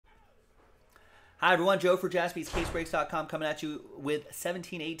Hi, everyone. Joe for JaspysCaseBreaks.com coming at you with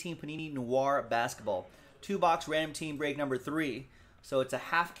 17-18 Panini Noir basketball. 2-box random team break number 3. So it's a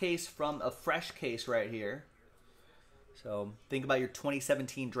half case from a fresh case right here. So think about your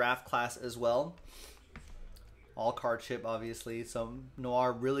 2017 draft class as well. All card chip, obviously. Some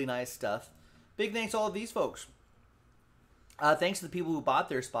Noir, really nice stuff. Big thanks to all of these folks. Thanks to the people who bought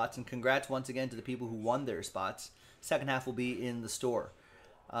their spots, and congrats once again to the people who won their spots. Second half will be in the store.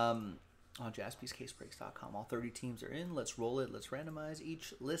 On JaspysCaseBreaks.com. All 30 teams are in. Let's roll it. Let's randomize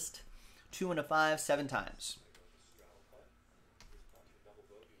each list. 2 and a 5, 7 times.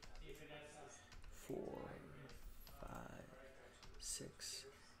 4, 5, 6,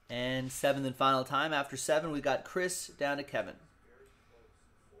 and 7th and final time. After 7, we got Chris down to Kevin.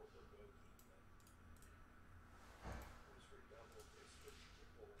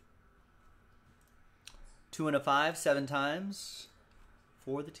 Two and a 5, 7 times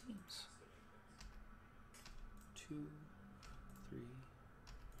for the teams. 2, 3,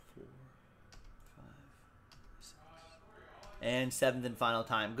 4, 5, 6, and 7th and final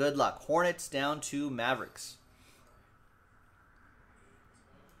time. Good luck. Hornets down to Mavericks.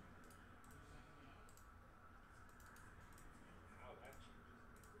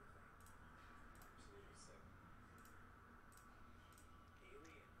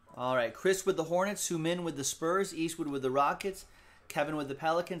 All right, Chris with the Hornets, Sumin with the Spurs, Eastwood with the Rockets, Kevin with the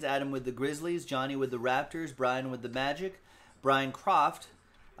Pelicans, Adam with the Grizzlies, Johnny with the Raptors, Brian with the Magic, Brian Croft,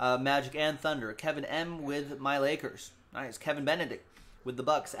 Magic and Thunder, Kevin M with my Lakers. Nice. Kevin Benedict with the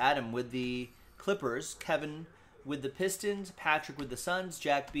Bucks, Adam with the Clippers, Kevin with the Pistons, Patrick with the Suns,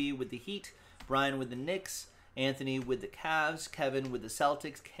 Jack B with the Heat, Brian with the Knicks, Anthony with the Cavs, Kevin with the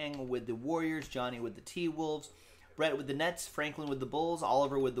Celtics, King with the Warriors, Johnny with the T-Wolves, Brett with the Nets, Franklin with the Bulls,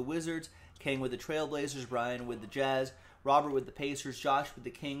 Oliver with the Wizards, King with the Trailblazers, Brian with the Jazz, Robert with the Pacers, Josh with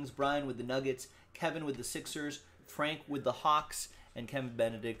the Kings, Brian with the Nuggets, Kevin with the Sixers, Frank with the Hawks, and Kevin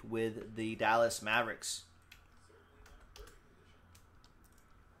Benedict with the Dallas Mavericks.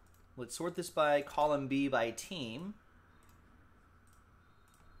 Let's sort this by column B by team.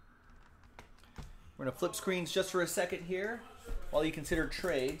 We're going to flip screens just for a second here while you consider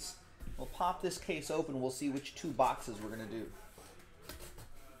trades. We'll pop this case open. We'll see which 2 boxes we're going to do.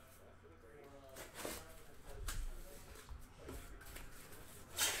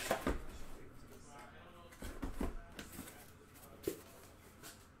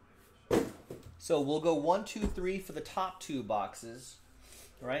 So we'll go 1, 2, 3 for the top 2 boxes,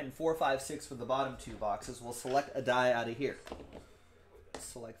 all right, and 4, 5, 6 for the bottom 2 boxes. We'll select a die out of here.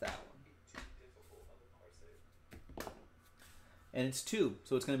 Select that one. And it's 2,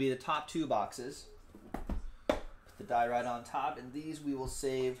 so it's going to be the top 2 boxes. Put the die right on top, and these we will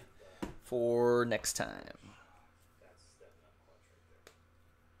save for next time.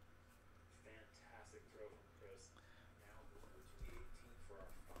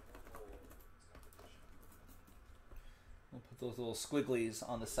 We'll put those little squigglies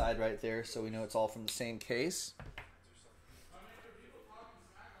on the side right there so we know it's all from the same case.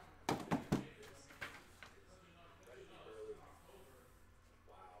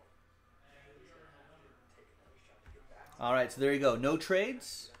 All right, so there you go. No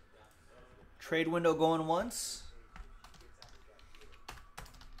trades. Trade window going once.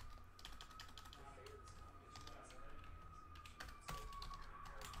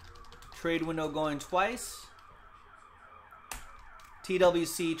 Trade window going twice.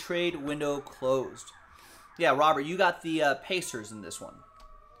 TWC trade window closed. Yeah, Robert, you got the Pacers in this one.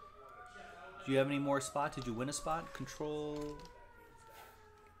 Do you have any more spots? Did you win a spot? Control.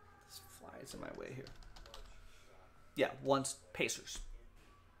 This flies in my way here. Yeah, once Pacers.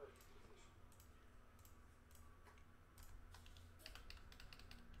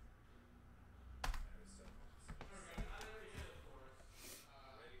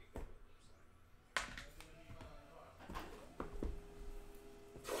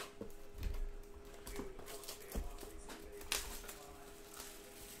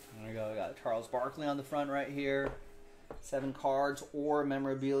 There we go. We got Charles Barkley on the front right here. 7 cards or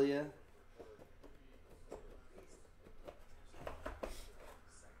memorabilia.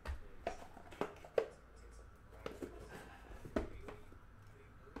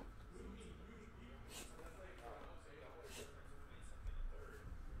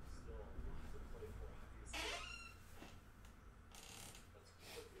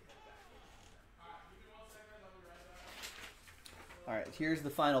 All right, here's the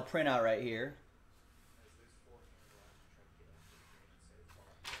final printout right here.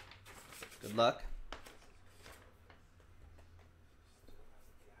 Good luck.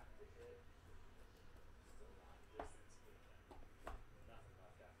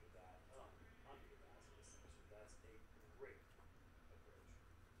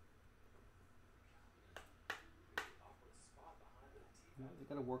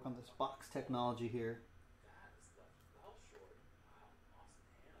 got to work on this box technology here.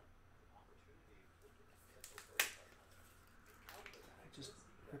 I just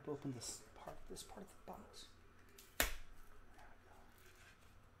rip open this part of the box.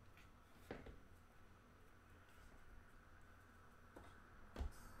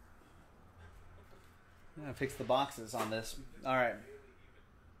 I'm gonna fix the boxes on this. All right.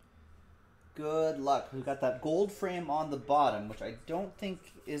 Good luck. We've got that gold frame on the bottom, which I don't think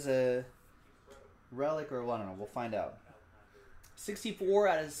is a relic or, well, I don't know. We'll find out. 64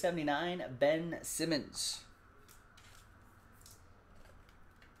 out of 79, Ben Simmons.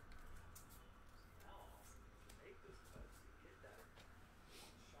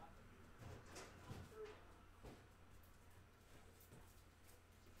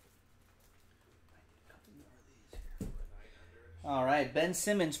 All right, Ben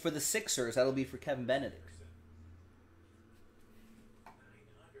Simmons for the Sixers. That'll be for Kevin Benedict.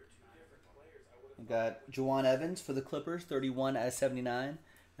 We got Juwan Evans for the Clippers, 31 out of 79.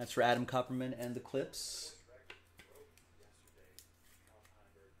 That's for Adam Kupperman and the Clips.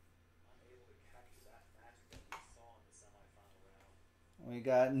 We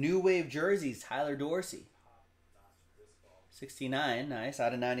got New Wave jerseys, Tyler Dorsey. 69, nice,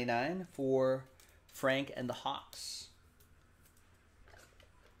 out of 99 for Frank and the Hawks.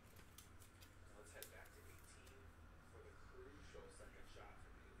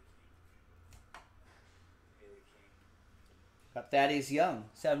 Got Thaddeus Young,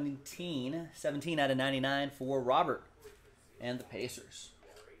 17 out of 99 for Robert and the Pacers.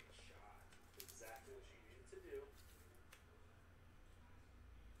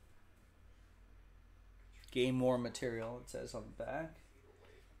 Game more material, it says on the back.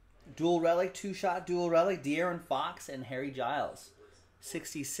 Dual relic, two-shot dual relic, De'Aaron Fox and Harry Giles.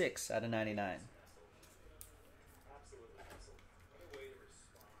 66 out of 99.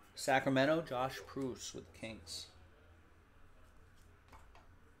 Sacramento, Josh Pruce with the Kings.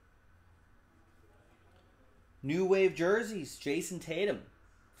 New Wave jerseys, Jason Tatum,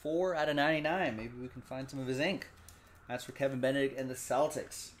 4 out of 99. Maybe we can find some of his ink. That's for Kevin Benedict and the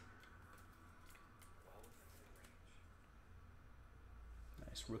Celtics.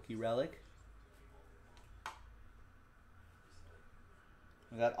 Nice rookie relic.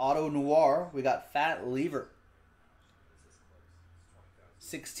 We got Auto Noir. We got Fat Lever.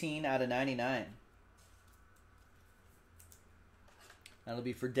 16 out of 99. That'll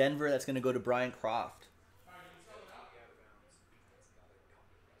be for Denver. That's going to go to Brian Croft.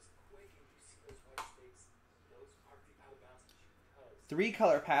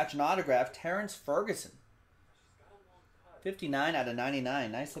 3-color patch and autograph, Terrence Ferguson. 59 out of 99.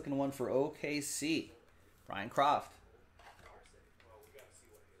 Nice looking one for OKC. Brian Croft.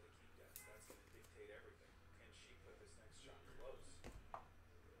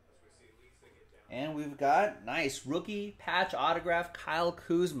 And we've got, nice, rookie patch autograph, Kyle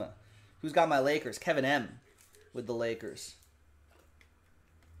Kuzma. Who's got my Lakers? Kevin M. with the Lakers.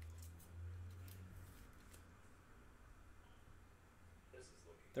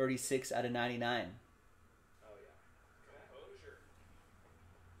 $36 out of 99.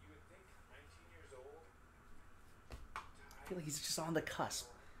 I feel like he's just on the cusp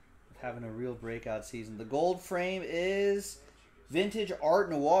of having a real breakout season. The gold frame is Vintage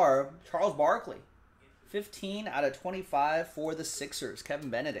Art Noir, Charles Barkley. 15 out of 25 for the Sixers, Kevin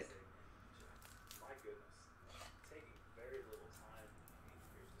Benedict.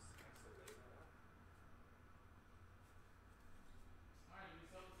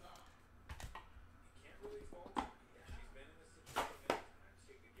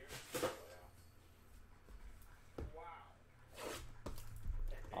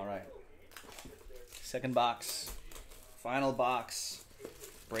 All right. Second box. Final box.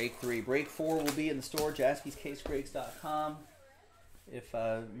 Break 3. Break 4 will be in the store, jaspyscasebreaks.com. If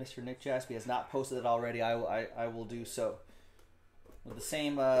Mr. Nick Jaspy has not posted it already, I will do so. With the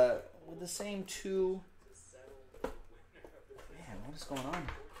same two. Man, what is going on?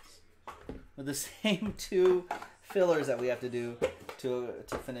 With the same two fillers that we have to do to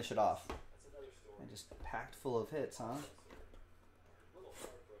finish it off. And just packed full of hits, huh?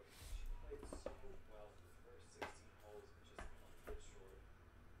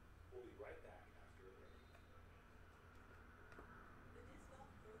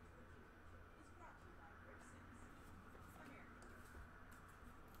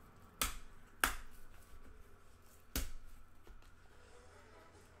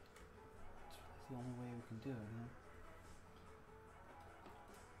 The only way we can do it, huh?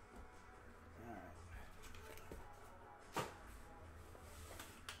 Alright.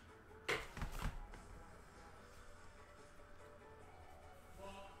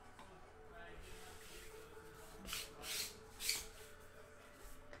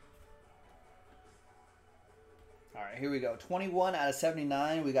 right, here we go. 21 out of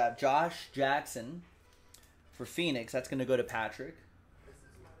 79. We got Josh Jackson for Phoenix. That's going to go to Patrick.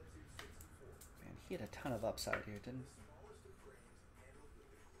 Man, he had a ton of upside here, didn't he?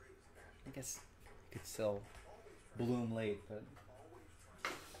 I guess he could still bloom late, but...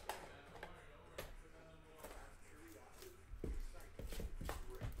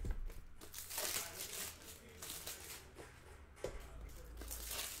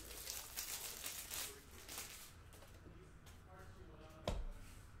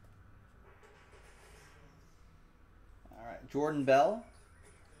 Jordan Bell,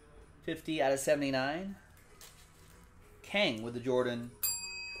 50 out of 79. Kang with the Jordan.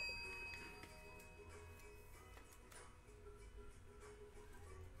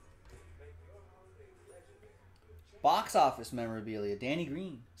 Box office memorabilia, Danny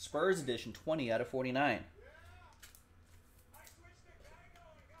Green, Spurs edition, 20 out of 49.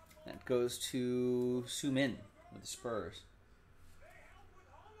 That goes to Su-Min with the Spurs.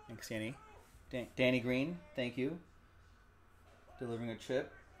 Thanks, Danny. Danny Green, thank you. Delivering a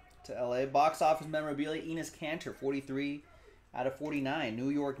chip to LA. Box office memorabilia, Enes Kanter, 43 out of 49. New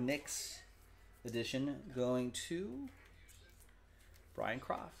York Knicks edition going to Brian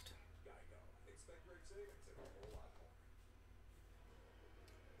Croft.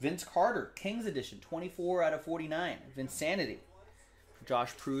 Vince Carter, Kings edition, 24 out of 49. Vinsanity for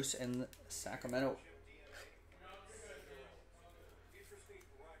Josh Proust and Sacramento.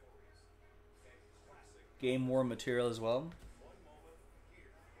 Game War material as well.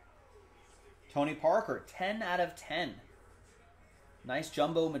 Tony Parker, 10 out of 10. Nice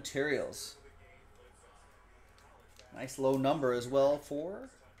jumbo materials. Nice low number as well for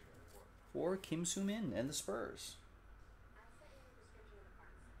Kim Soo-min and the Spurs.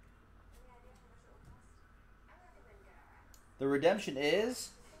 The redemption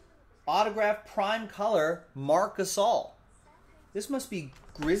is autographed prime color Marc Gasol. This must be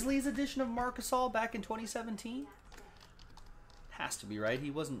Grizzlies edition of Marc Gasol back in 2017. Has to be, right?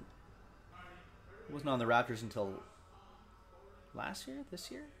 He wasn't on the Raptors until last year,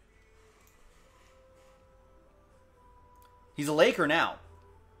 this year. He's a Laker now,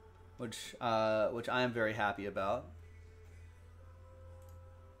 which I am very happy about.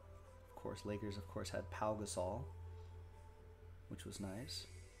 Of course, Lakers had Pau Gasol, which was nice.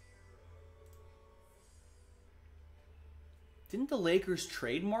 Didn't the Lakers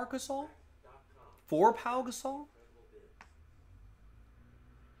trade Marc Gasol for Pau Gasol?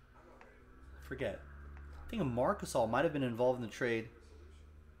 Forget. I think Marc Gasol might have been involved in the trade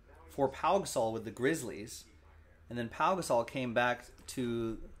for Pau Gasol with the Grizzlies, and then Pau Gasol came back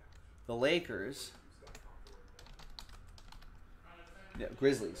to the Lakers. Yeah,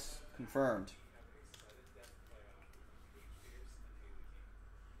 Grizzlies confirmed.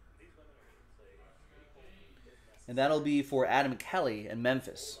 And that'll be for Adam Kelly in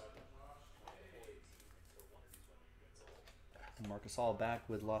Memphis. Marc Gasol back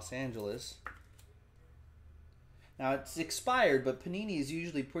with Los Angeles. Now, it's expired, but Panini is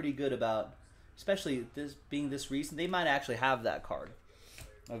usually pretty good about, especially this being this recent, they might actually have that card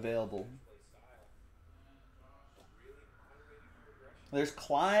available. There's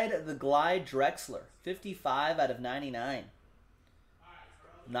Clyde the Glide Drexler, 55 out of 99.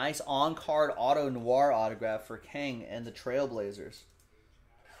 Nice on-card auto Noir autograph for Kang and the Trailblazers.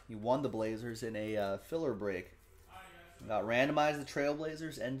 He won the Blazers in a filler break. Got randomized the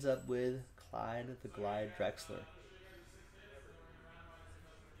Trailblazers, ends up with Clyde the Glide Drexler.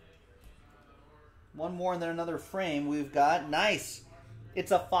 One more and then another frame. We've got, nice.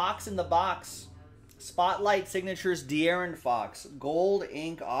 It's a Fox in the box. Spotlight Signatures De'Aaron Fox. Gold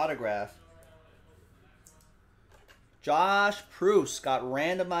ink autograph. Josh Proust got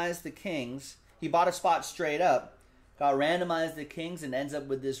randomized the Kings. He bought a spot straight up. Got randomized the Kings and ends up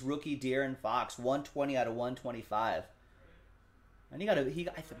with this rookie De'Aaron Fox. 120 out of 125. And I'm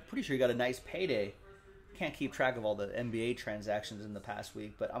pretty sure he got a nice payday. Can't keep track of all the NBA transactions in the past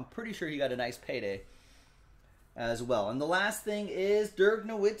week, but I'm pretty sure he got a nice payday as well. And the last thing is Dirk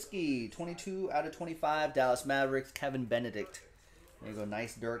Nowitzki, 22 out of 25, Dallas Mavericks, Kevin Benedict. There you go,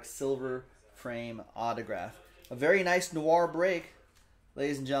 nice Dirk silver frame autograph. A very nice Noir break,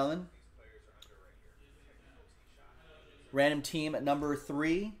 ladies and gentlemen. Random team at number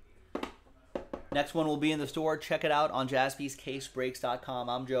 3. Next one will be in the store. Check it out on jaspyscasebreaks.com.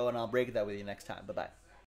 I'm Joe, and I'll break that with you next time. Bye-bye.